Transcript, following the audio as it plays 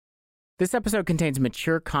This episode contains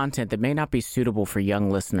mature content that may not be suitable for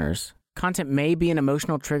young listeners. Content may be an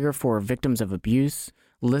emotional trigger for victims of abuse.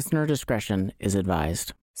 Listener discretion is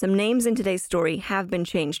advised. Some names in today's story have been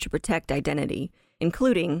changed to protect identity,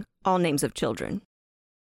 including all names of children.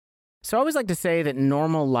 So I always like to say that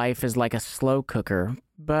normal life is like a slow cooker,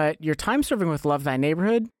 but your time serving with Love Thy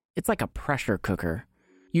Neighborhood, it's like a pressure cooker.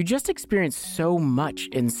 You just experience so much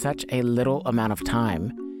in such a little amount of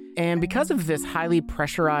time. And because of this highly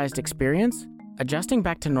pressurized experience, adjusting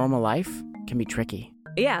back to normal life can be tricky.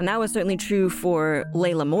 Yeah, and that was certainly true for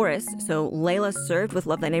Layla Morris. So Layla served with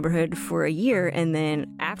Love Thy Neighborhood for a year, and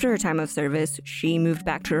then after her time of service, she moved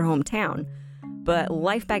back to her hometown. But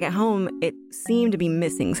life back at home, it seemed to be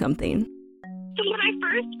missing something. So when I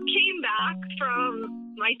first came back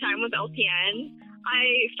from my time with LTN,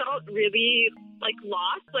 I felt really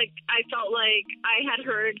lost. I felt like I had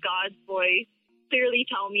heard God's voice clearly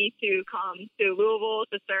tell me to come to Louisville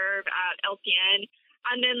to serve at LTN.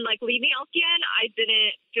 And then leaving LTN, I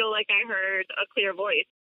didn't feel like I heard a clear voice.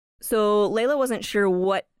 So Layla wasn't sure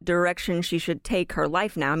what direction she should take her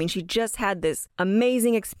life now. I mean, she just had this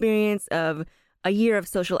amazing experience of a year of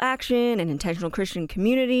social action and intentional Christian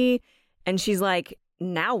community. And she's like,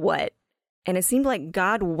 now what? And it seemed like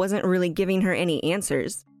God wasn't really giving her any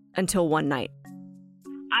answers until one night.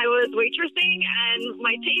 I was waitressing, and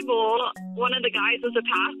my table, one of the guys was a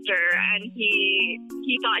pastor, and he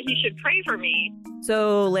thought he should pray for me.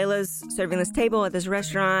 So Layla's serving this table at this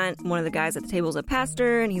restaurant. One of the guys at the table is a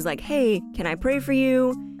pastor, and he's like, hey, can I pray for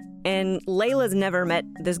you? And Layla's never met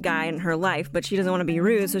this guy in her life, but she doesn't want to be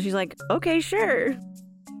rude, so she's like, okay, sure.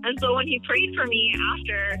 And so when he prayed for me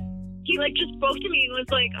after, he just spoke to me and was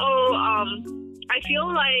like, I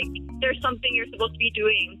feel like there's something you're supposed to be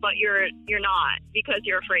doing, but you're not because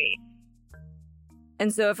you're afraid.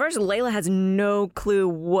 And so at first, Layla has no clue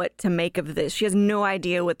what to make of this. She has no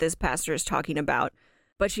idea what this pastor is talking about.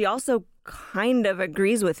 But she also kind of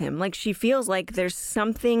agrees with him. She feels like there's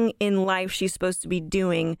something in life she's supposed to be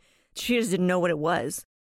doing. She just didn't know what it was.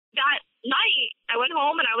 That night, I went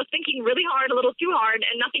home and I was thinking really hard, a little too hard,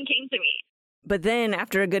 and nothing came to me. But then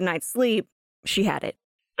after a good night's sleep, she had it.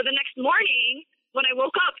 But the next morning, when I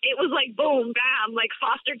woke up, it was boom, bam,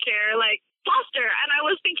 foster care, foster. And I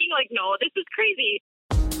was thinking no, this is crazy.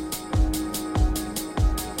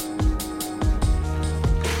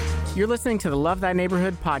 You're listening to the Love Thy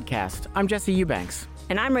Neighborhood podcast. I'm Jesse Eubanks.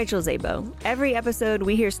 And I'm Rachel Zabo. Every episode,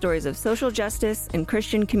 we hear stories of social justice and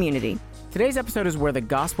Christian community. Today's episode is where the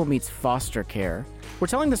gospel meets foster care. We're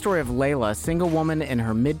telling the story of Layla, a single woman in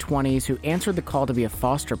her mid-20s who answered the call to be a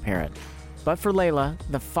foster parent. But for Layla,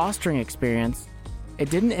 the fostering experience, it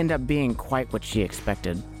didn't end up being quite what she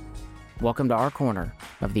expected. Welcome to our corner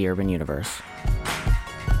of the urban universe.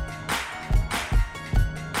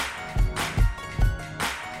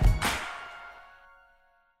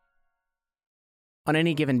 On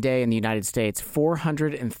any given day in the United States,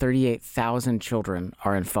 438,000 children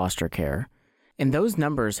are in foster care. And those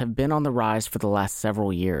numbers have been on the rise for the last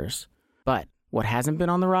several years. But what hasn't been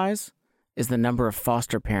on the rise is the number of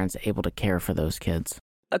foster parents able to care for those kids.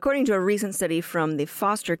 According to a recent study from the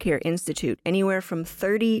Foster Care Institute, anywhere from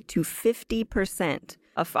 30 to 50%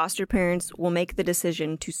 of foster parents will make the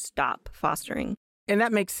decision to stop fostering. And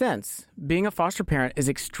that makes sense. Being a foster parent is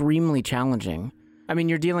extremely challenging. I mean,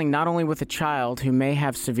 you're dealing not only with a child who may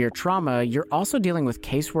have severe trauma, you're also dealing with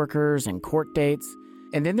caseworkers and court dates.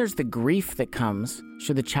 And then there's the grief that comes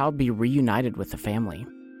should the child be reunited with the family.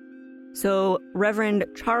 So Reverend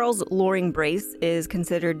Charles Loring Brace is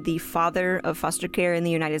considered the father of foster care in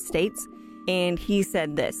the United States. And he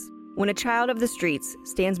said this: when a child of the streets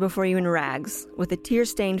stands before you in rags with a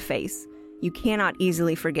tear-stained face, you cannot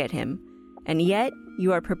easily forget him. And yet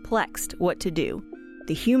you are perplexed what to do.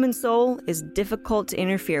 The human soul is difficult to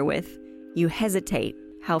interfere with. You hesitate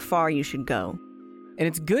how far you should go. And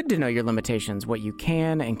it's good to know your limitations, what you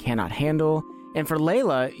can and cannot handle. And for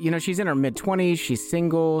Layla, she's in her mid-20s, she's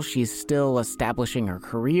single, she's still establishing her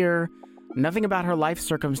career. Nothing about her life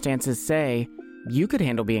circumstances say you could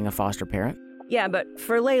handle being a foster parent. Yeah, but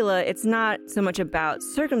for Layla, it's not so much about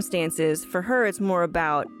circumstances. For her, it's more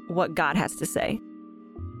about what God has to say.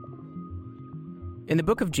 In the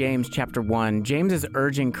book of James, chapter 1, James is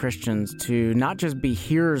urging Christians to not just be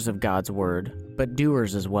hearers of God's word, but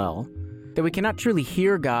doers as well. That we cannot truly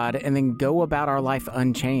hear God and then go about our life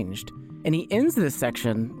unchanged. And he ends this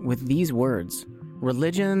section with these words: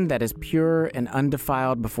 religion that is pure and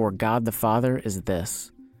undefiled before God the Father is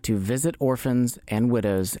this, to visit orphans and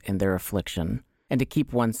widows in their affliction, and to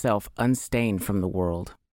keep oneself unstained from the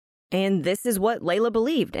world. And this is what Layla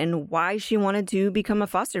believed and why she wanted to become a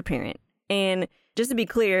foster parent. And Just to be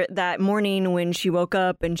clear, that morning when she woke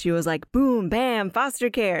up and she was like, boom, bam, foster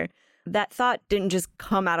care, that thought didn't just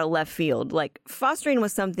come out of left field. Like, fostering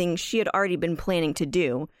was something she had already been planning to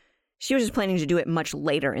do. She was just planning to do it much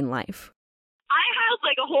later in life. I had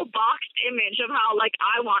like a whole boxed image of how like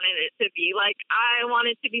I wanted it to be. Like, I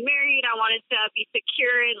wanted to be married. I wanted to be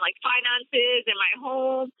secure in like finances in my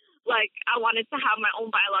home. Like, I wanted to have my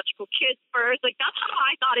own biological kids first. Like, that's how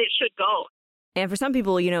I thought it should go. And for some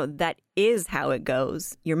people, that is how it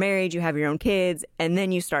goes. You're married, you have your own kids, and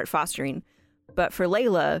then you start fostering. But for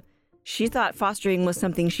Layla, she thought fostering was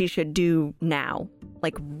something she should do now,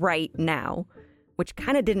 like right now, which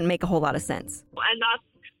kind of didn't make a whole lot of sense. And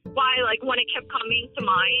that's why, like, when it kept coming to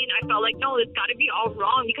mind, I felt like, no, it's got to be all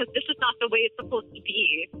wrong because this is not the way it's supposed to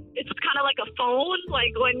be. It's kind of like a phone,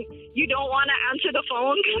 like when you don't want to answer the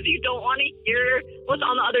phone because you don't want to hear what's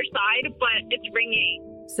on the other side, but it's ringing.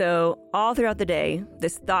 So all throughout the day,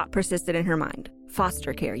 this thought persisted in her mind.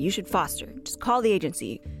 Foster care, you should foster. Just call the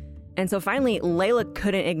agency. And so finally, Layla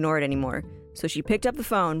couldn't ignore it anymore. So she picked up the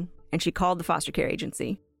phone and she called the foster care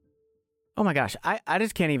agency. Oh my gosh, I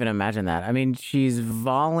just can't even imagine that. I mean, she's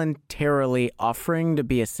voluntarily offering to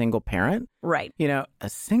be a single parent. Right. A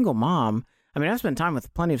single mom. I mean, I've spent time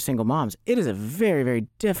with plenty of single moms. It is a very, very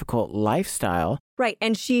difficult lifestyle. Right.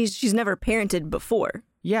 And she's never parented before.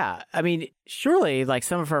 Yeah. I mean, surely like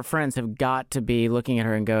some of her friends have got to be looking at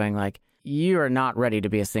her and going like, you are not ready to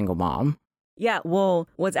be a single mom. Yeah. Well,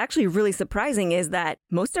 what's actually really surprising is that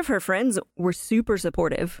most of her friends were super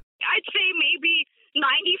supportive. I'd say maybe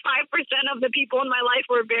 95% of the people in my life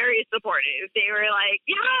were very supportive. They were like,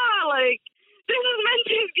 yeah, like, this is meant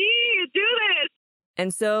to be, do this.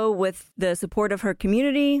 And so with the support of her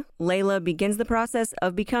community, Layla begins the process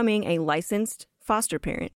of becoming a licensed foster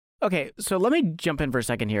parent. Okay, so let me jump in for a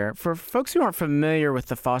second here. For folks who aren't familiar with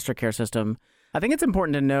the foster care system, I think it's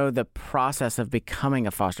important to know the process of becoming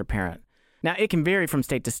a foster parent. Now, it can vary from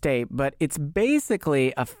state to state, but it's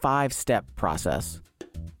basically a 5-step process.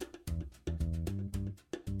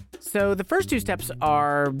 So the first 2 steps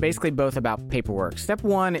are basically both about paperwork. Step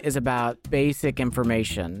 1 is about basic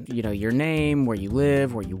information, your name, where you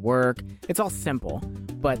live, where you work. It's all simple.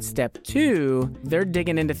 But step 2, they're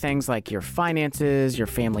digging into things like your finances, your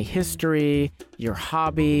family history, your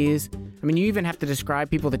hobbies. I mean, you even have to describe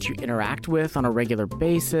people that you interact with on a regular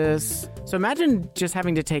basis. So imagine just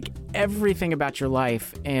having to take everything about your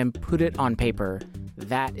life and put it on paper.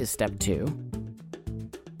 That is step 2.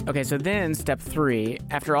 Okay, so then step 3,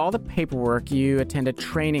 after all the paperwork, you attend a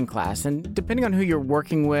training class. And depending on who you're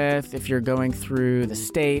working with, if you're going through the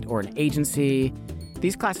state or an agency,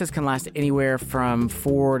 these classes can last anywhere from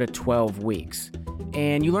 4 to 12 weeks.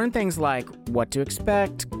 And you learn things like what to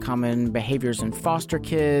expect, common behaviors in foster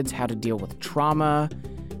kids, how to deal with trauma.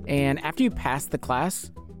 And after you pass the class,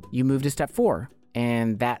 you move to step 4,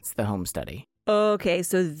 and that's the home study. Okay,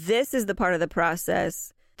 so this is the part of the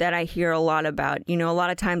process that I hear a lot about. A lot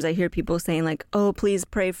of times I hear people saying like, oh, please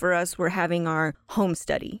pray for us. We're having our home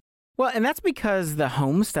study. Well, and that's because the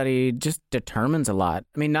home study just determines a lot.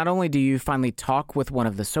 I mean, not only do you finally talk with one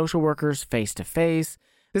of the social workers face to face,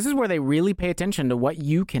 this is where they really pay attention to what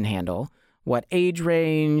you can handle, what age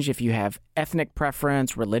range, if you have ethnic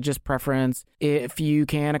preference, religious preference, if you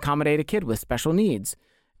can accommodate a kid with special needs.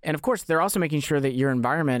 And of course, they're also making sure that your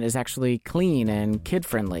environment is actually clean and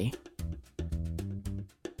kid-friendly.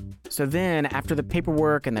 So then, after the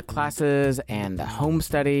paperwork and the classes and the home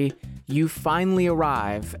study, you finally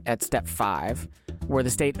arrive at step 5, where the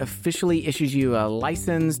state officially issues you a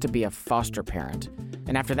license to be a foster parent.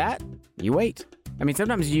 And after that, you wait. I mean,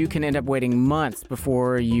 sometimes you can end up waiting months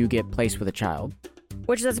before you get placed with a child.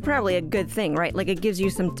 Which that's probably a good thing, right? Like, it gives you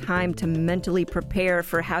some time to mentally prepare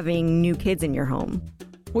for having new kids in your home.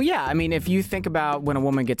 Well, yeah. I mean, if you think about when a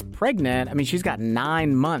woman gets pregnant, I mean, she's got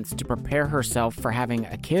 9 months to prepare herself for having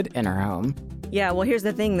a kid in her home. Yeah, well, here's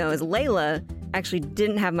the thing, though, is Layla actually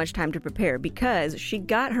didn't have much time to prepare because she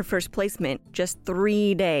got her first placement just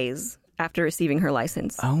 3 days after receiving her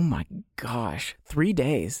license. Oh, my gosh. 3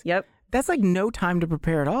 days? Yep. That's like no time to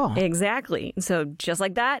prepare at all. Exactly. So just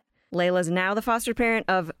like that, Layla's now the foster parent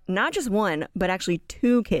of not just 1, but actually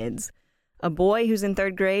 2 kids. A boy who's in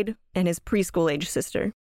 3rd grade and his preschool-age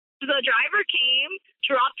sister. The driver came,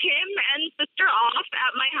 dropped him and sister off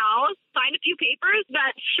at my house, signed a few papers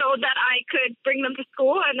that showed that I could bring them to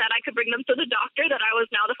school and that I could bring them to the doctor, that I was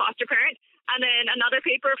now the foster parent, and then another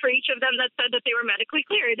paper for each of them that said that they were medically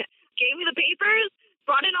cleared. Gave me the papers,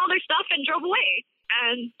 brought in all their stuff, and drove away.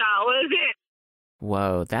 And that was it.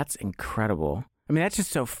 Whoa, that's incredible. I mean, that's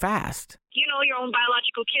just so fast. Your own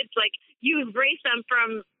biological kids, like, you've raised them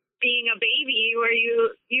from being a baby where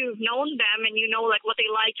you've known them and you know like what they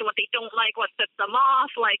like and what they don't like, what sets them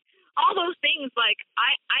off, like all those things. Like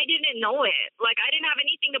I didn't know it. Like I didn't have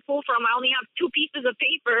anything to pull from. I only have 2 pieces of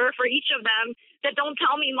paper for each of them that don't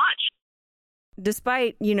tell me much.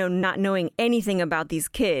 Despite, not knowing anything about these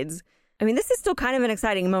kids, I mean, this is still kind of an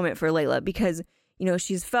exciting moment for Layla because,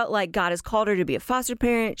 she's felt like God has called her to be a foster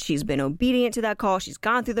parent. She's been obedient to that call. She's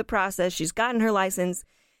gone through the process. She's gotten her license.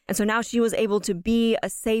 And so now she was able to be a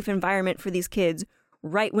safe environment for these kids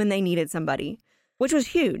right when they needed somebody, which was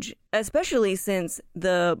huge, especially since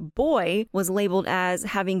the boy was labeled as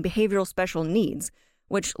having behavioral special needs,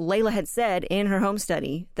 which Layla had said in her home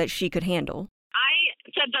study that she could handle. I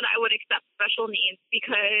said that I would accept special needs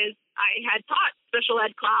because I had taught special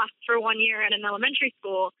ed class for 1 year at an elementary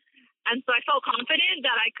school. And so I felt confident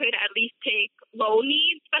that I could at least take low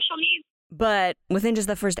needs, special needs. But within just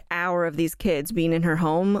the first hour of these kids being in her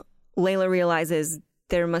home, Layla realizes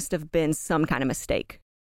there must have been some kind of mistake.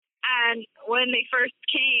 And when they first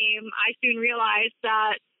came, I soon realized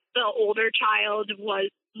that the older child was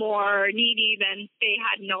more needy than they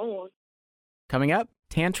had known. Coming up,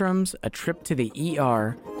 tantrums, a trip to the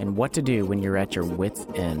ER, and what to do when you're at your wit's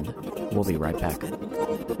end. We'll be right back.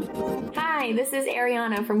 Hi, this is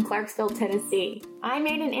Ariana from Clarksville, Tennessee. I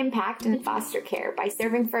made an impact in foster care by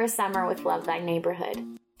serving for a summer with Love Thy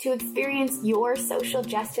Neighborhood. To experience your social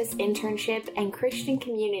justice internship and Christian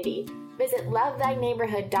community, visit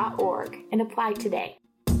lovethyneighborhood.org and apply today.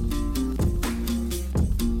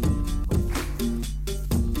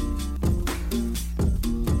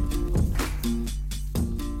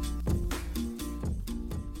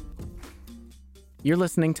 You're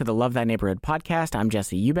listening to the Love Thy Neighborhood podcast. I'm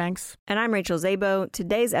Jesse Eubanks. And I'm Rachel Zabo.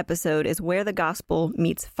 Today's episode is Where the Gospel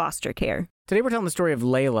Meets Foster Care. Today we're telling the story of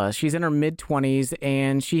Layla. She's in her mid-20s,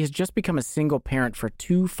 and she has just become a single parent for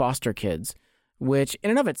 2 foster kids, which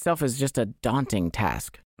in and of itself is just a daunting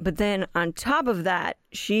task. But then on top of that,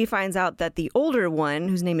 she finds out that the older one,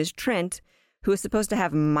 whose name is Trent, who is supposed to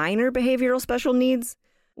have minor behavioral special needs,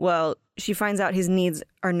 well, she finds out his needs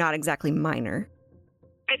are not exactly minor.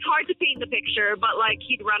 It's hard to paint the picture, but like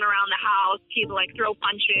he'd run around the house, he'd like throw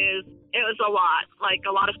punches. It was a lot, like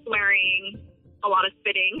a lot of swearing, a lot of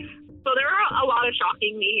spitting. So there are a lot of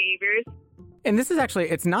shocking behaviors. And this is actually,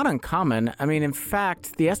 it's not uncommon. I mean, in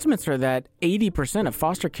fact, the estimates are that 80% of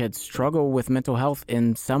foster kids struggle with mental health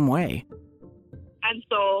in some way. And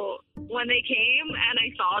so when they came and I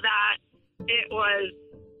saw that, it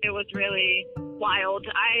was really wild.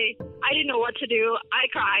 I didn't know what to do. I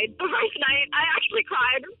cried. The first night, I actually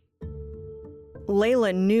cried.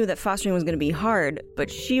 Layla knew that fostering was going to be hard, but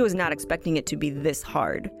she was not expecting it to be this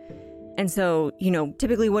hard. And so,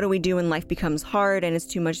 typically what do we do when life becomes hard and it's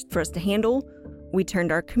too much for us to handle? We turned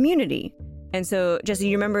to our community. And so, Jesse,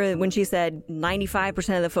 you remember when she said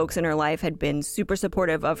 95% of the folks in her life had been super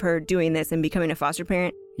supportive of her doing this and becoming a foster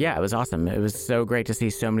parent? Yeah, it was awesome. It was so great to see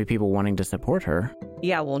so many people wanting to support her.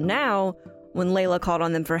 Yeah, well, now, when Layla called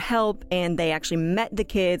on them for help and they actually met the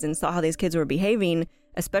kids and saw how these kids were behaving,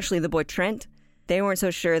 especially the boy Trent, they weren't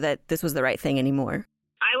so sure that this was the right thing anymore.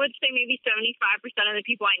 I would say maybe 75% of the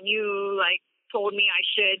people I knew, told me I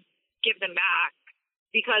should give them back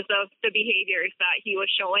because of the behaviors that he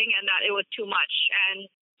was showing and that it was too much. And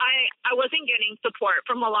I wasn't getting support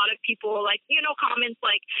from a lot of people, comments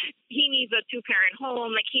like he needs a 2-parent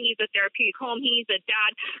home, like he needs a therapeutic home, he needs a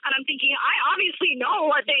dad. And I'm thinking, I obviously know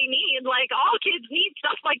what they need. Like all kids need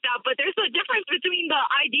stuff like that, but there's a difference between the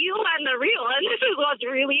ideal and the real. And this is what's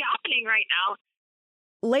really happening right now.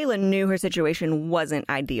 Layla knew her situation wasn't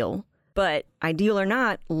ideal, but ideal or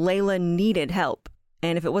not, Layla needed help.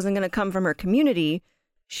 And if it wasn't going to come from her community,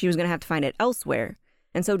 she was going to have to find it elsewhere.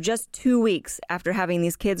 And so just 2 weeks after having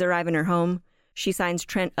these kids arrive in her home, she signs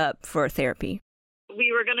Trent up for therapy.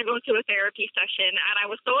 We were going to go to a therapy session, and I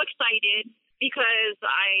was so excited because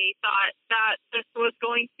I thought that this was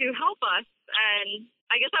going to help us. And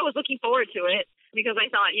I guess I was looking forward to it because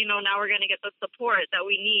I thought, now we're going to get the support that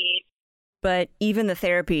we need. But even the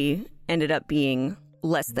therapy ended up being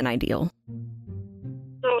less than ideal.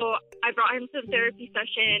 So I brought him to the therapy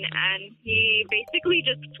session, and he basically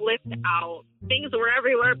just flipped out. Things were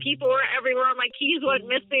everywhere. People were everywhere. My keys went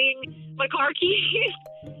missing. My car keys.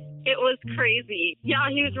 It was crazy. Yeah,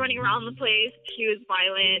 he was running around the place. He was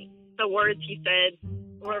violent. The words he said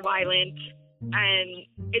were violent. And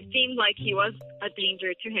it seemed like he was a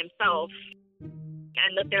danger to himself.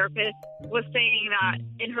 And the therapist was saying that,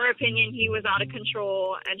 in her opinion, he was out of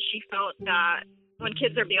control. And she felt that when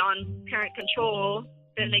kids are beyond parent control,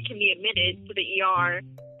 then they can be admitted to the ER.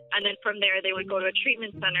 And then from there, they would go to a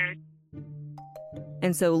treatment center.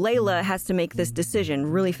 And so Layla has to make this decision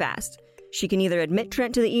really fast. She can either admit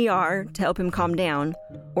Trent to the ER to help him calm down,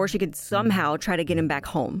 or she could somehow try to get him back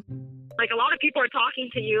home. Like, a lot of people are talking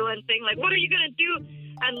to you and saying, like, what are you going to do?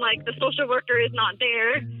 And, like, the social worker is not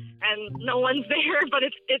there and no one's there. But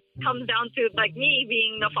it comes down to, like, me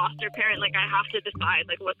being the foster parent. Like, I have to decide,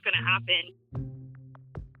 like, what's going to happen.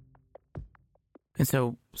 And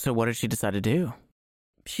so what did she decide to do?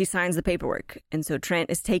 She signs the paperwork. And so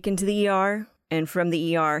Trent is taken to the ER. And from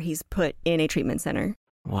the ER, he's put in a treatment center.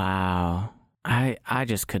 Wow. I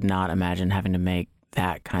just could not imagine having to make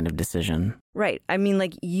that kind of decision. Right. I mean,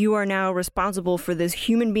 like, you are now responsible for this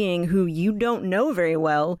human being who you don't know very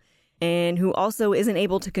well and who also isn't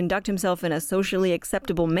able to conduct himself in a socially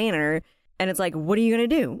acceptable manner. And it's like, what are you going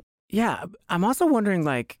to do? Yeah. I'm also wondering,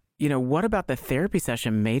 like, what about the therapy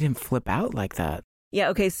session made him flip out like that? Yeah,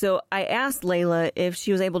 okay, so I asked Layla if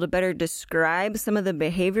she was able to better describe some of the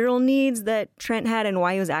behavioral needs that Trent had and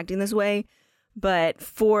why he was acting this way. But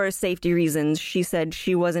for safety reasons, she said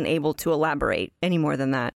she wasn't able to elaborate any more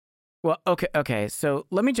than that. Well, okay. So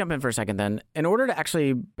let me jump in for a second then. In order to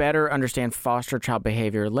actually better understand foster child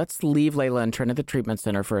behavior, let's leave Layla and Trent at the treatment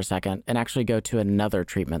center for a second and actually go to another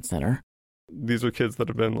treatment center. These are kids that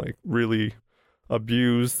have been, like, really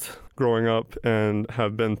abused growing up and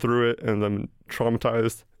have been through it and then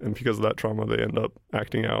traumatized. And because of that trauma, they end up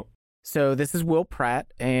acting out. So this is Will Pratt,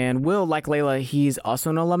 and Will, like Layla, he's also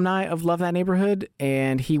an alumni of Love That Neighborhood,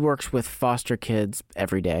 and he works with foster kids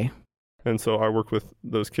every day. And so I work with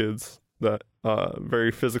those kids that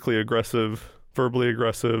very physically aggressive, verbally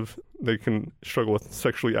aggressive. They can struggle with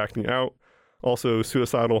sexually acting out, also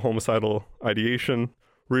suicidal, homicidal ideation,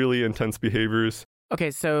 really intense behaviors. Okay,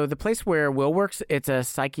 so the place where Will works, it's a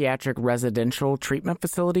psychiatric residential treatment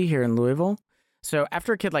facility here in Louisville. So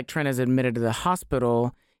after a kid like Trent is admitted to the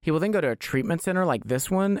hospital, he will then go to a treatment center like this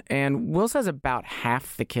one, and Will says about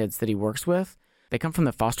half the kids that he works with, they come from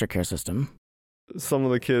the foster care system. Some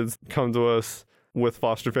of the kids come to us with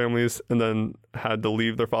foster families and then had to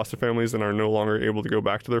leave their foster families and are no longer able to go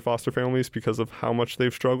back to their foster families because of how much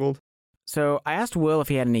they've struggled. So I asked Will if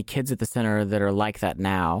he had any kids at the center that are like that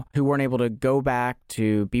now, who weren't able to go back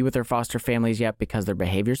to be with their foster families yet because their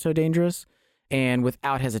behavior is so dangerous. And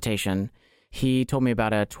without hesitation, he told me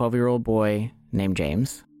about a 12-year-old boy named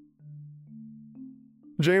James.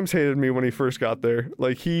 James hated me when he first got there.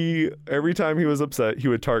 Like, every time he was upset, he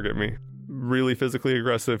would target me. Really physically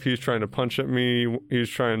aggressive. He's trying to punch at me. He's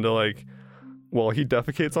trying to, like, he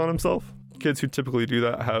defecates on himself. Kids who typically do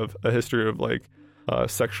that have a history of, like,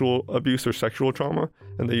 sexual abuse or sexual trauma,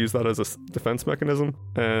 and they use that as a defense mechanism.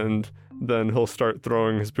 And then he'll start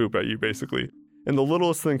throwing his poop at you, basically. And the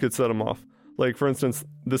littlest thing could set him off. Like, for instance,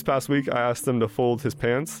 this past week, I asked him to fold his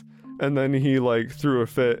pants, and then he, like, threw a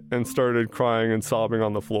fit and started crying and sobbing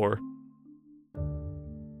on the floor.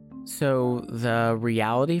 So the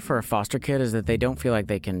reality for a foster kid is that they don't feel like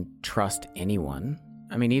they can trust anyone.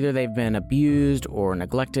 I mean, either they've been abused or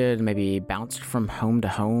neglected, maybe bounced from home to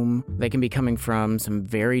home. They can be coming from some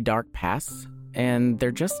very dark pasts, and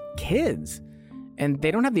they're just kids. And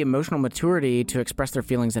they don't have the emotional maturity to express their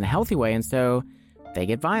feelings in a healthy way, and so they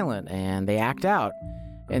get violent and they act out.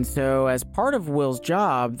 And so as part of Will's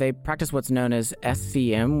job, they practice what's known as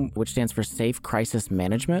SCM, which stands for Safe Crisis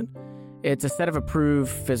Management. It's a set of approved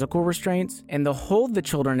physical restraints, and they'll hold the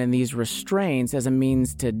children in these restraints as a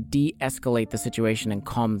means to de-escalate the situation and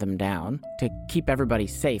calm them down, to keep everybody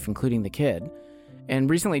safe, including the kid. And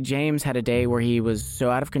recently, James had a day where he was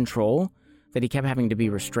so out of control that he kept having to be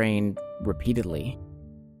restrained repeatedly.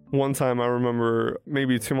 One time, I remember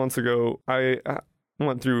maybe 2 months ago, I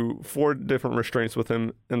went through 4 different restraints with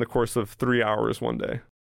him in the course of 3 hours one day.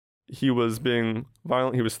 He was being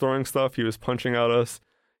violent. He was throwing stuff. He was punching at us.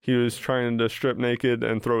 He was trying to strip naked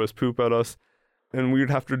and throw his poop at us. And we would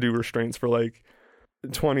have to do restraints for like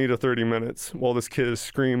 20 to 30 minutes while this kid is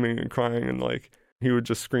screaming and crying. And like, he would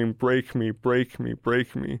just scream, break me, break me,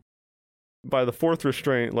 break me. By the 4th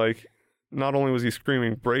restraint, like, not only was he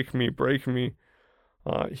screaming, break me,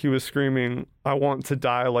 he was screaming, I want to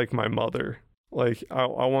die like my mother. Like, I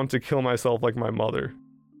want to kill myself like my mother.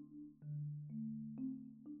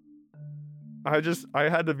 I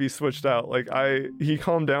had to be switched out. Like, he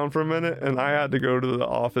calmed down for a minute and I had to go to the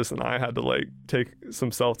office and I had to like take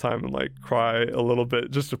some self-time and like cry a little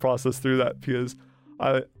bit just to process through that, because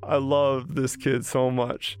I love this kid so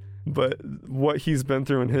much, but what he's been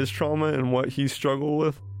through in his trauma and what he's struggled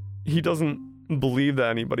with, he doesn't believe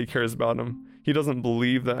that anybody cares about him. He doesn't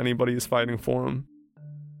believe that anybody is fighting for him.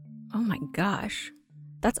 Oh my gosh,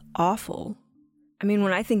 that's awful. I mean,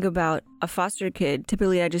 when I think about a foster kid,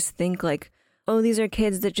 typically I just think like, oh, these are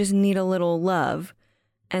kids that just need a little love.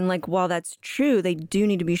 And like, while that's true, they do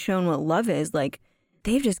need to be shown what love is. Like,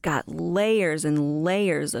 they've just got layers and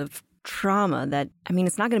layers of trauma that,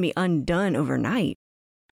 it's not going to be undone overnight.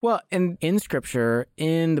 Well, in Scripture,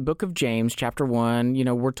 in the book of James, chapter 1,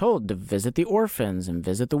 we're told to visit the orphans and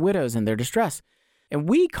visit the widows in their distress. And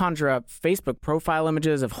we conjure up Facebook profile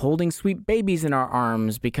images of holding sweet babies in our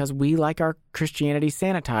arms because we like our Christianity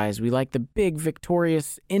sanitized. We like the big,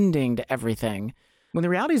 victorious ending to everything. When the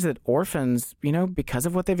reality is that orphans, because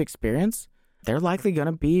of what they've experienced, they're likely going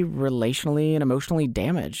to be relationally and emotionally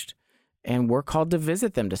damaged. And we're called to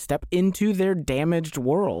visit them, to step into their damaged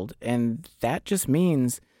world. And that just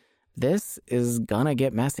means this is going to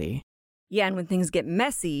get messy. Yeah, and when things get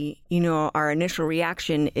messy, our initial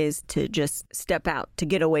reaction is to just step out, to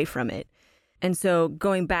get away from it. And so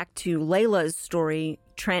going back to Layla's story,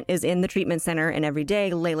 Trent is in the treatment center, and every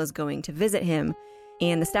day Layla's going to visit him.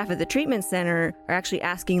 And the staff at the treatment center are actually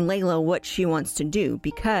asking Layla what she wants to do,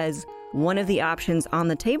 because one of the options on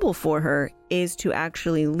the table for her is to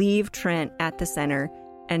actually leave Trent at the center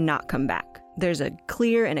and not come back. There's a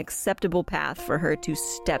clear and acceptable path for her to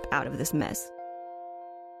step out of this mess.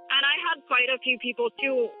 And I had quite a few people,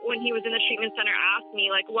 too, when he was in the treatment center, ask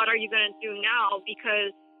me, like, what are you going to do now?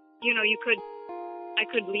 Because, I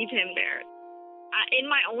could leave him there. In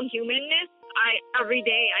my own humanness, every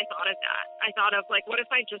day I thought of that. I thought of, like, what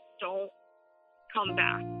if I just don't come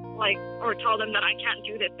back? Like, or tell them that I can't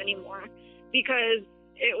do this anymore. Because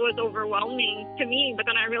it was overwhelming to me. But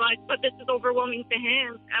then I realized, but this is overwhelming to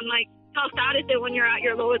him. And, like, how sad is it when you're at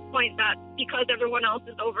your lowest point that because everyone else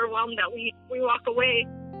is overwhelmed that we walk away?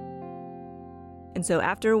 And so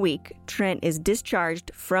after a week, Trent is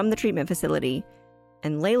discharged from the treatment facility,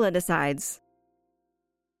 and Layla decides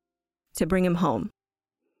to bring him home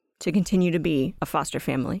to continue to be a foster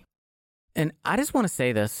family. And I just want to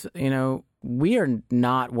say this, we are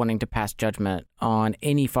not wanting to pass judgment on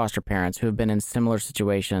any foster parents who have been in similar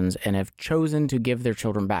situations and have chosen to give their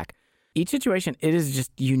children back. Each situation, it is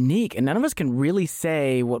just unique, and none of us can really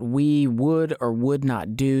say what we would or would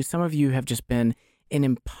not do. Some of you have just been in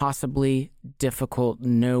impossibly difficult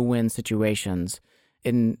no-win situations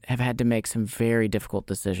and have had to make some very difficult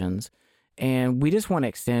decisions. And we just want to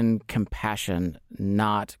extend compassion,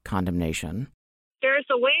 not condemnation. There's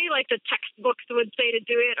a way, like the textbooks would say to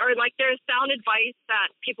do it, or like there's sound advice that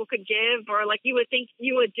people could give, or like you would think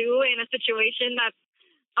you would do in a situation that's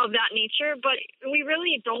of that nature, but we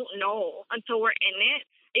really don't know until we're in it.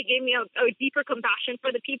 It gave me a deeper compassion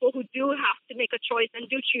for the people who do have to make a choice and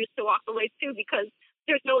do choose to walk away too, because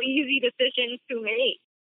there's no easy decisions to make.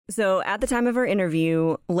 So at the time of our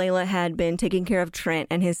interview, Layla had been taking care of Trent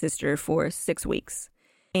and his sister for 6 weeks.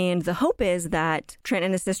 And the hope is that Trent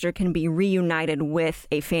and his sister can be reunited with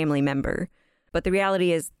a family member. But the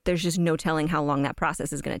reality is there's just no telling how long that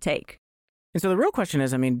process is going to take. And so the real question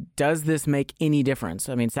is, does this make any difference?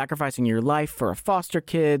 Sacrificing your life for a foster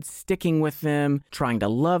kid, sticking with them, trying to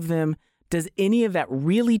love them, does any of that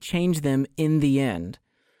really change them in the end?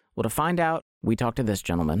 Well, to find out, we talked to this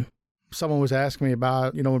gentleman. Someone was asking me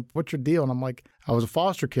about, what's your deal? And I'm like, I was a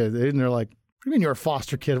foster kid. And they're like, what do you mean you're a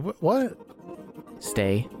foster kid? What?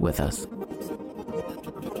 Stay with us.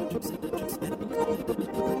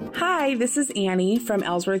 Hi, this is Annie from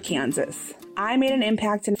Ellsworth, Kansas. I made an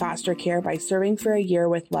impact in foster care by serving for a year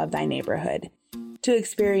with Love Thy Neighborhood. To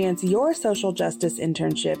experience your social justice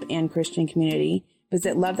internship and Christian community,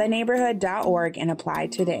 visit lovethyneighborhood.org and apply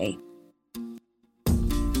today.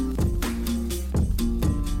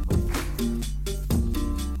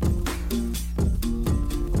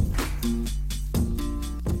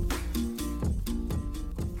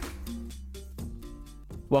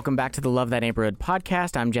 Welcome back to the Love Thy Neighborhood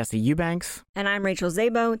podcast. I'm Jesse Eubanks. And I'm Rachel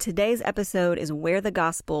Zabo. Today's episode is Where the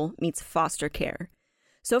Gospel Meets Foster Care.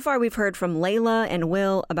 So far, we've heard from Layla and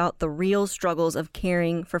Will about the real struggles of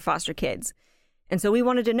caring for foster kids. And so we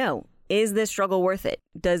wanted to know, is this struggle worth it?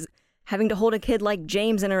 Does having to hold a kid like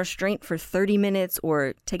James in a restraint for 30 minutes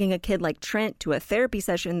or taking a kid like Trent to a therapy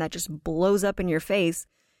session that just blows up in your face,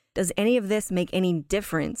 does any of this make any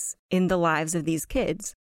difference in the lives of these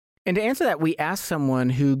kids? And to answer that, we asked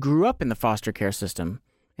someone who grew up in the foster care system,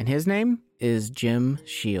 and his name is Jim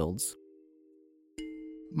Shields.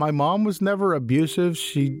 My mom was never abusive.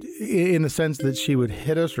 She, in the sense that she would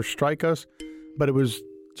hit us or strike us, but it was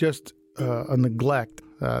just a neglect.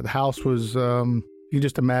 The house was, you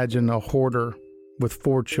just imagine a hoarder with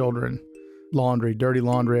 4 children, laundry, dirty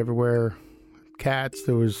laundry everywhere, cats.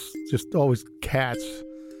 There was just always cats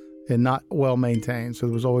and not well maintained. So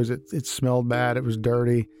there was always, it smelled bad. It was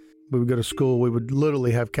dirty. We would go to school. We would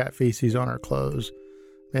literally have cat feces on our clothes.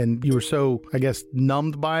 And you were so, I guess,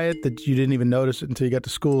 numbed by it that you didn't even notice it until you got to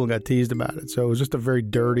school and got teased about it. So it was just a very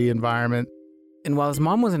dirty environment. And while his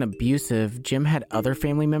mom wasn't abusive, Jim had other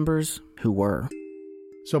family members who were.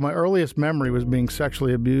 So my earliest memory was being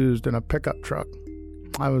sexually abused in a pickup truck.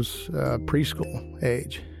 I was preschool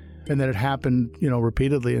age. And then it happened,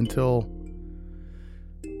 repeatedly until,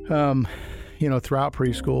 throughout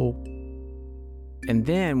preschool. And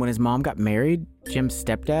then when his mom got married, Jim's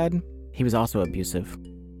stepdad, he was also abusive.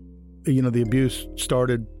 The abuse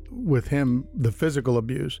started with him, the physical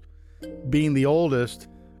abuse. Being the oldest,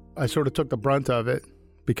 I sort of took the brunt of it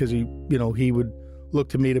because he would look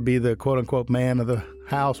to me to be the quote-unquote man of the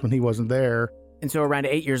house when he wasn't there. And so around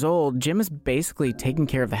 8 years old, Jim is basically taking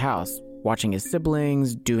care of the house, watching his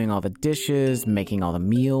siblings, doing all the dishes, making all the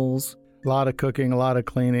meals. A lot of cooking, a lot of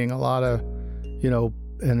cleaning, a lot of,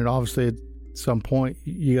 and obviously at some point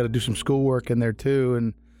you got to do some schoolwork in there too.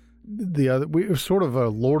 And we were sort of a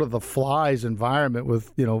Lord of the Flies environment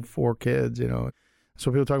with, 4 kids,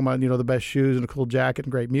 So people talking about, the best shoes and a cool jacket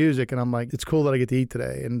and great music. And I'm like, it's cool that I get to eat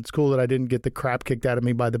today. And it's cool that I didn't get the crap kicked out of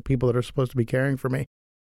me by the people that are supposed to be caring for me.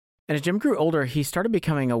 And as Jim grew older, he started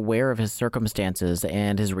becoming aware of his circumstances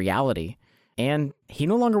and his reality. And he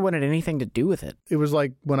no longer wanted anything to do with it. It was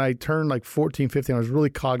like when I turned like 14, 15, I was really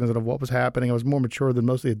cognizant of what was happening. I was more mature than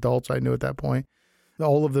most of the adults I knew at that point.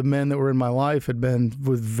 All of the men that were in my life had been,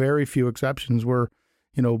 with very few exceptions, were,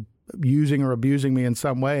 using or abusing me in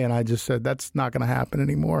some way. And I just said, that's not going to happen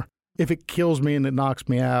anymore. If it kills me and it knocks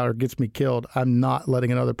me out or gets me killed, I'm not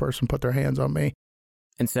letting another person put their hands on me.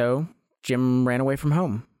 And so Jim ran away from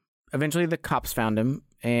home. Eventually, the cops found him,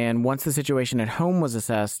 and once the situation at home was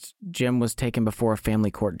assessed, Jim was taken before a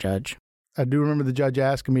family court judge. I do remember the judge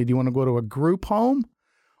asking me, do you want to go to a group home,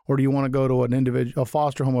 or do you want to go to an individual? A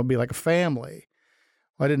foster home would be like a family.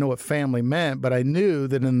 Well, I didn't know what family meant, but I knew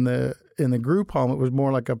that in the group home, it was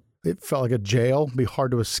more like it felt like a jail, it'd be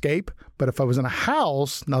hard to escape. But if I was in a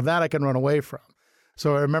house, now that I can run away from.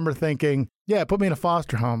 So I remember thinking, yeah, put me in a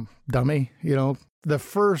foster home, dummy. The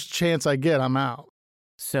first chance I get, I'm out.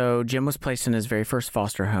 So Jim was placed in his very first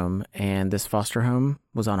foster home, and this foster home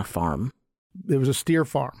was on a farm. It was a steer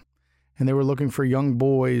farm, and they were looking for young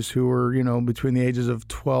boys who were, between the ages of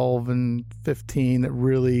 12 and 15 that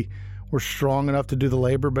really were strong enough to do the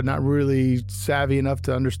labor, but not really savvy enough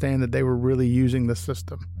to understand that they were really using the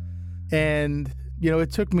system. And,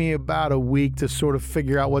 it took me about a week to sort of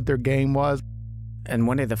figure out what their game was. And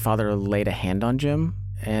one day the father laid a hand on Jim,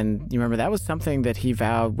 and you remember that was something that he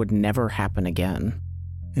vowed would never happen again.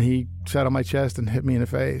 And he sat on my chest and hit me in the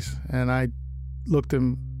face. And I looked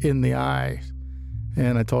him in the eyes.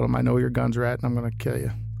 And I told him, I know where your gun's are at, and I'm going to kill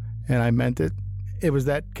you. And I meant it. It was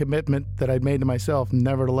that commitment that I'd made to myself,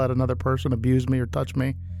 never to let another person abuse me or touch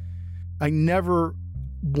me. I never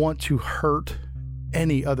want to hurt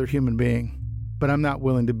any other human being, but I'm not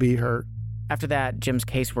willing to be hurt. After that, Jim's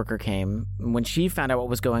caseworker came. When she found out what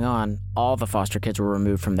was going on, all the foster kids were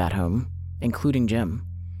removed from that home, including Jim.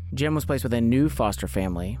 Jim was placed with a new foster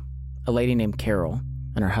family, a lady named Carol,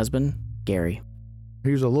 and her husband, Gary.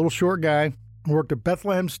 He was a little short guy, worked at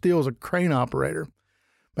Bethlehem Steel as a crane operator.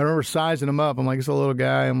 I remember sizing him up. I'm like, it's a little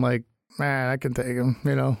guy. I'm like, man, I can take him,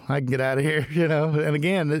 I can get out of here, And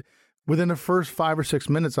again, within the first 5 or 6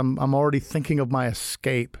 minutes, I'm already thinking of my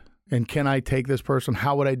escape. And can I take this person?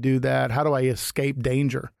 How would I do that? How do I escape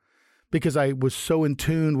danger? Because I was so in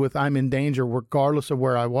tune with I'm in danger regardless of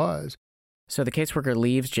where I was. So the caseworker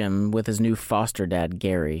leaves Jim with his new foster dad,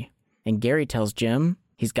 Gary. And Gary tells Jim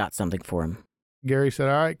he's got something for him. Gary said,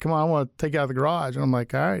 all right, come on, I want to take you out of the garage. And I'm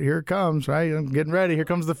like, all right, here it comes, right? I'm getting ready. Here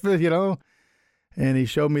comes the fifth, And he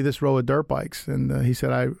showed me this row of dirt bikes. And he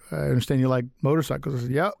said, I understand you like motorcycles. I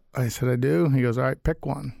said, yep. I said, I do. He goes, all right, pick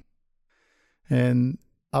one. And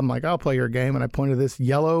I'm like, I'll play your game. And I pointed to this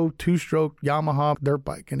yellow 2-stroke Yamaha dirt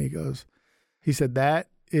bike. And he said, that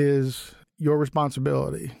is your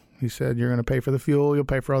responsibility. He said, you're going to pay for the fuel. You'll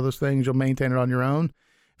pay for all those things. You'll maintain it on your own.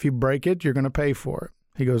 If you break it, you're going to pay for it.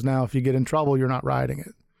 He goes, now, if you get in trouble, you're not riding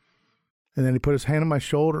it. And then he put his hand on my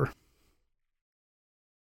shoulder.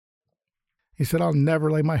 He said, I'll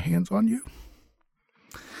never lay my hands on you.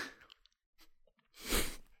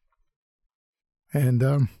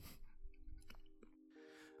 And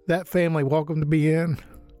that family welcomed me in.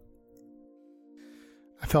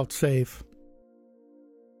 I felt safe.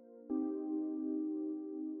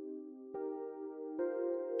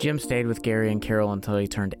 Jim stayed with Gary and Carol until he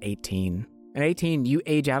turned 18. At 18, you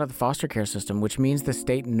age out of the foster care system, which means the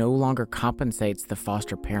state no longer compensates the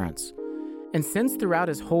foster parents. And since throughout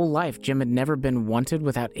his whole life, Jim had never been wanted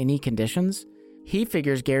without any conditions, he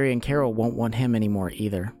figures Gary and Carol won't want him anymore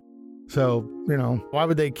either. So, why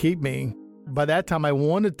would they keep me? By that time, I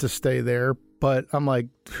wanted to stay there, but I'm like,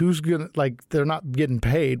 they're not getting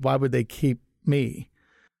paid. Why would they keep me?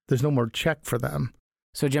 There's no more check for them.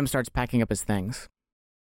 So Jim starts packing up his things.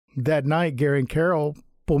 That night, Gary and Carol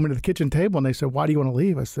pulled me to the kitchen table and they said, "Why do you want to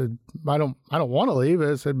leave?" I said, I don't want to leave.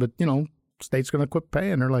 I said, "But, state's going to quit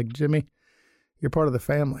paying." They're like, "Jimmy, you're part of the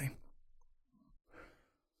family.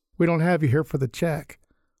 We don't have you here for the check.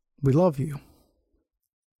 We love you."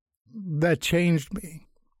 That changed me.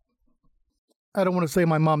 I don't want to say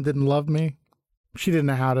my mom didn't love me. She didn't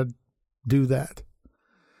know how to do that.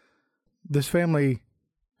 This family,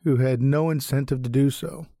 who had no incentive to do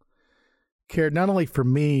so, cared not only for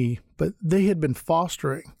me, but they had been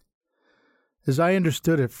fostering. As I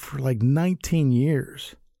understood it, for like 19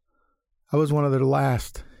 years, I was one of their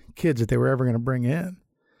last kids that they were ever going to bring in.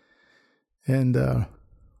 And I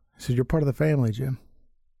said, "You're part of the family, Jim."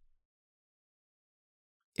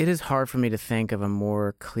 It is hard for me to think of a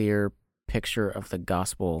more clear picture of the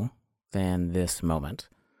gospel than this moment.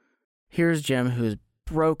 Here's Jim, who's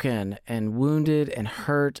broken and wounded and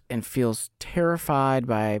hurt and feels terrified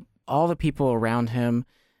by all the people around him.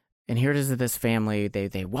 And here it is, this family,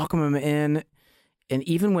 they welcome him in. And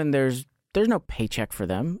even when there's no paycheck for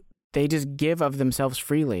them, they just give of themselves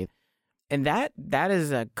freely. And that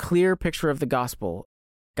is a clear picture of the gospel.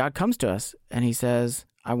 God comes to us and he says,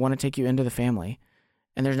 "I want to take you into the family.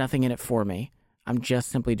 And there's nothing in it for me. I'm just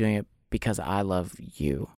simply doing it because I love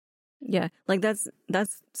you." Yeah, like that's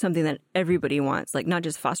something that everybody wants, like not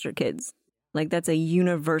just foster kids. Like that's a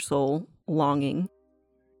universal longing.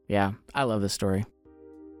 Yeah, I love this story.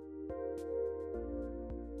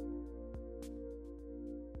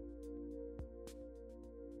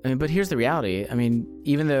 But here's the reality.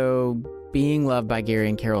 Even though being loved by Gary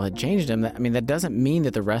and Carol had changed him, that doesn't mean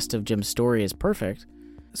that the rest of Jim's story is perfect.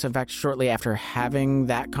 So in fact, shortly after having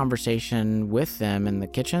that conversation with them in the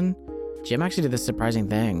kitchen, Jim actually did this surprising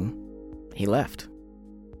thing. He left.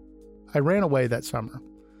 I ran away that summer.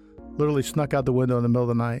 Literally snuck out the window in the middle of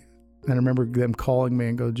the night. And I remember them calling me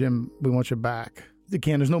and go, "Jim, we want you back."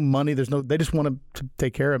 There's no money. They just wanted to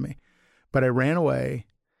take care of me. But I ran away,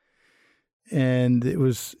 and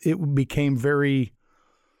it became very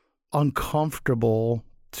uncomfortable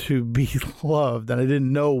to be loved. And I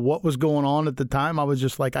didn't know what was going on at the time. I was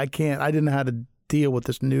just like, I didn't know how to deal with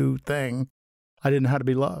this new thing. I didn't know how to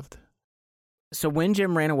be loved. So when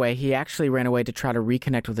Jim ran away, he actually ran away to try to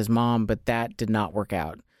reconnect with his mom, but that did not work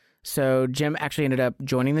out. So Jim actually ended up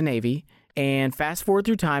joining the Navy. And fast forward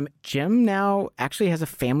through time, Jim now actually has a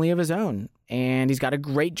family of his own, and he's got a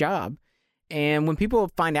great job. And when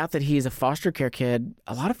people find out that he's a foster care kid,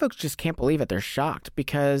 a lot of folks just can't believe it. They're shocked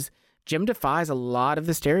because Jim defies a lot of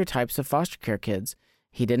the stereotypes of foster care kids.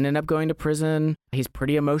 He didn't end up going to prison. He's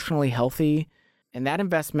pretty emotionally healthy. And that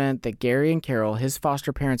investment that Gary and Carol, his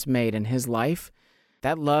foster parents, made in his life,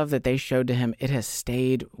 that love that they showed to him, it has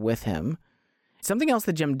stayed with him. Something else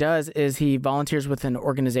that Jim does is he volunteers with an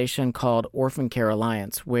organization called Orphan Care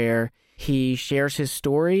Alliance, where he shares his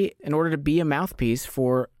story in order to be a mouthpiece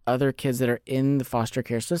for other kids that are in the foster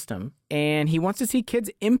care system. And he wants to see kids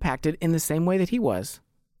impacted in the same way that he was.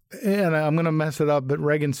 And I'm going to mess it up, but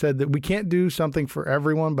Reagan said that we can't do something for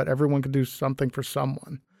everyone, but everyone can do something for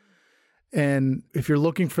someone. And if you're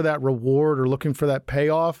looking for that reward or looking for that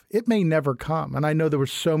payoff, it may never come. And I know there were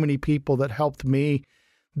so many people that helped me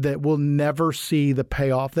that will never see the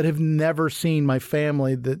payoff, that have never seen my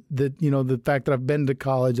family, that the fact that I've been to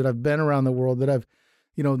college, that I've been around the world, that I've,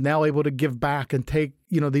 now able to give back and take,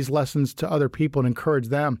 these lessons to other people and encourage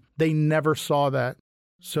them. They never saw that.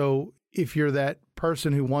 So if you're that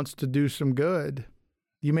person who wants to do some good,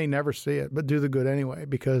 you may never see it, but do the good anyway,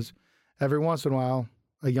 because every once in a while,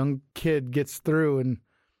 a young kid gets through and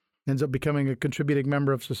ends up becoming a contributing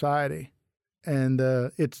member of society. And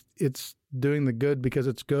it's doing the good because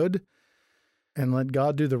it's good, and let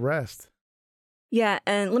God do the rest. Yeah,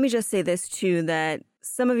 and let me just say this too, that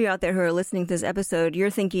some of you out there who are listening to this episode,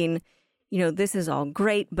 you're thinking, this is all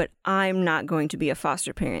great, but I'm not going to be a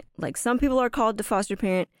foster parent. Like some people are called to foster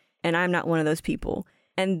parent, and I'm not one of those people.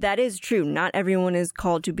 And that is true. Not everyone is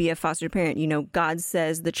called to be a foster parent. God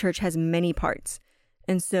says the church has many parts.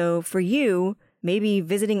 And so for you, maybe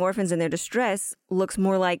visiting orphans in their distress looks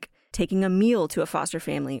more like taking a meal to a foster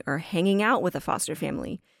family or hanging out with a foster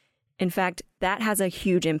family. In fact, that has a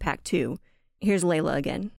huge impact too. Here's Layla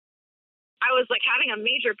again. I was like having a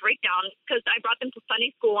major breakdown because I brought them to Sunday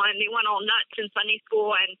school and they went all nuts in Sunday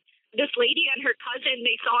school. And this lady and her cousin,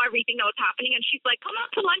 they saw everything that was happening, and she's like, "Come out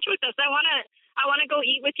to lunch with us. I want to go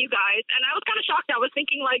eat with you guys." And I was kind of shocked. I was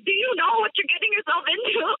thinking, like, do you know what you're getting yourself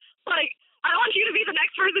into? Like, I don't want you to be the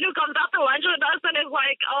next person who comes out to lunch with us and is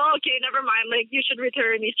like, "Oh, okay, never mind. Like, you should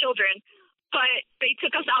return these children." but they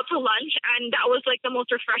took us out to lunch, and that was like the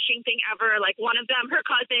most refreshing thing ever. Like one of them, her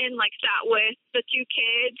cousin, like sat with the two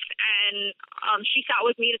kids, and she sat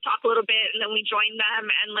with me to talk a little bit, and then we joined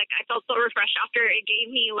them, and like I felt so refreshed after. It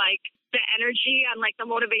gave me like the energy and like the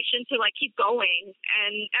motivation to like keep going.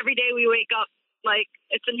 And every day we wake up like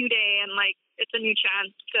it's a new day, and like it's a new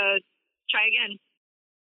chance to try again.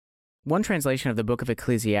 One translation of the book of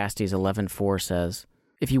Ecclesiastes 11:4 says,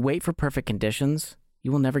 "If you wait for perfect conditions,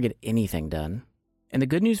 you will never get anything done." And the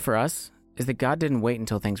good news for us is that God didn't wait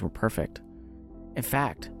until things were perfect. In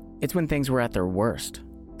fact, it's when things were at their worst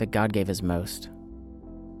that God gave his most.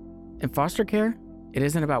 In foster care, it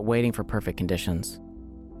isn't about waiting for perfect conditions.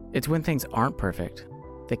 It's when things aren't perfect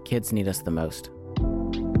that kids need us the most.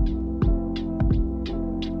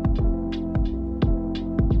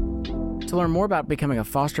 To learn more about becoming a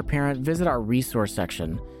foster parent, visit our resource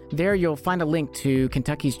section. There you'll find a link to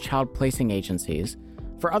Kentucky's child placing agencies.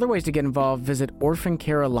 For other ways to get involved, visit Orphan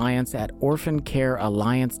Care Alliance at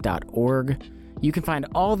orphancarealliance.org. You can find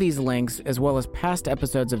all these links as well as past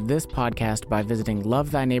episodes of this podcast by visiting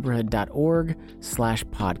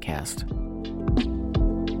lovethyneighborhood.org/podcast.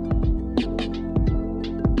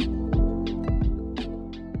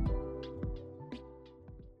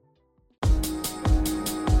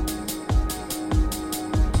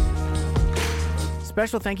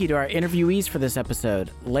 Special thank you to our interviewees for this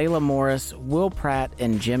episode, Layla Morris, Will Pratt,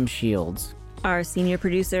 and Jim Shields. Our senior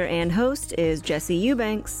producer and host is Jesse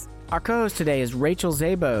Eubanks. Our co-host today is Rachel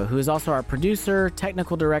Zabo, who is also our producer,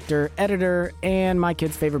 technical director, editor, and my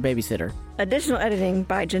kid's favorite babysitter. Additional editing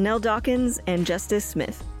by Janelle Dawkins and Justice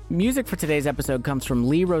Smith. Music for today's episode comes from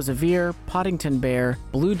Lee Rosevere, Poddington Bear,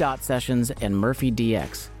 Blue Dot Sessions, and Murphy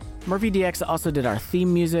DX. Murphy DX also did our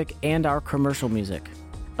theme music and our commercial music.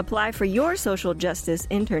 Apply for your social justice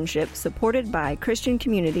internship supported by Christian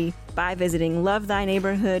Community by visiting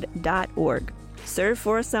lovethyneighborhood.org. Serve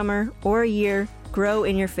for a summer or a year, grow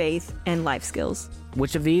in your faith and life skills.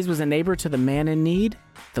 Which of these was a neighbor to the man in need?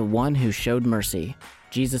 The one who showed mercy.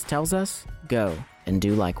 Jesus tells us, go and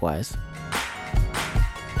do likewise.